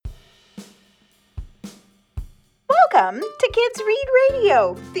Welcome to Kids Read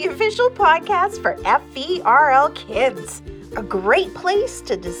Radio, the official podcast for FERL Kids. A great place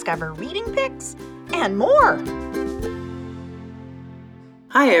to discover reading picks and more.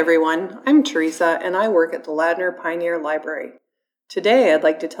 Hi everyone, I'm Teresa and I work at the Ladner Pioneer Library. Today I'd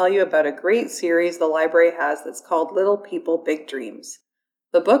like to tell you about a great series the library has that's called Little People, Big Dreams.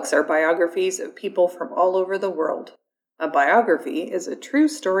 The books are biographies of people from all over the world. A biography is a true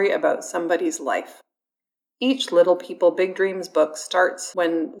story about somebody's life. Each Little People, Big Dreams book starts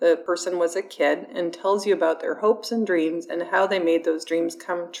when the person was a kid and tells you about their hopes and dreams and how they made those dreams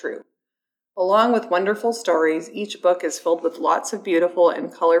come true. Along with wonderful stories, each book is filled with lots of beautiful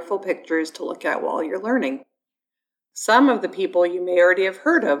and colorful pictures to look at while you're learning. Some of the people you may already have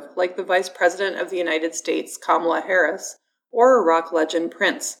heard of, like the Vice President of the United States, Kamala Harris, or rock legend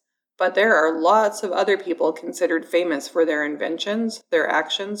Prince. But there are lots of other people considered famous for their inventions, their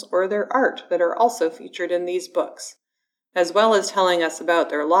actions, or their art that are also featured in these books. As well as telling us about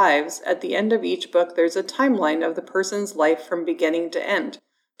their lives, at the end of each book there's a timeline of the person's life from beginning to end,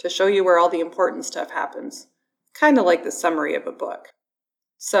 to show you where all the important stuff happens. Kind of like the summary of a book.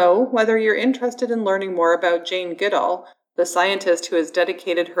 So, whether you're interested in learning more about Jane Goodall, the scientist who has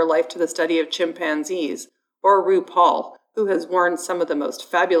dedicated her life to the study of chimpanzees, or RuPaul, who has worn some of the most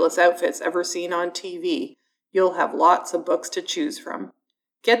fabulous outfits ever seen on TV, you'll have lots of books to choose from.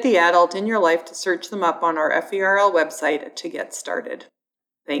 Get the adult in your life to search them up on our FERL website to get started.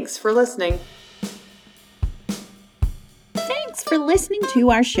 Thanks for listening. Thanks for listening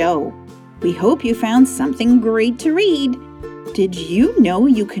to our show. We hope you found something great to read. Did you know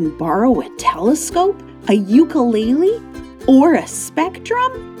you can borrow a telescope, a ukulele, or a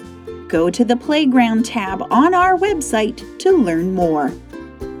spectrum? Go to the Playground tab on our website to learn more.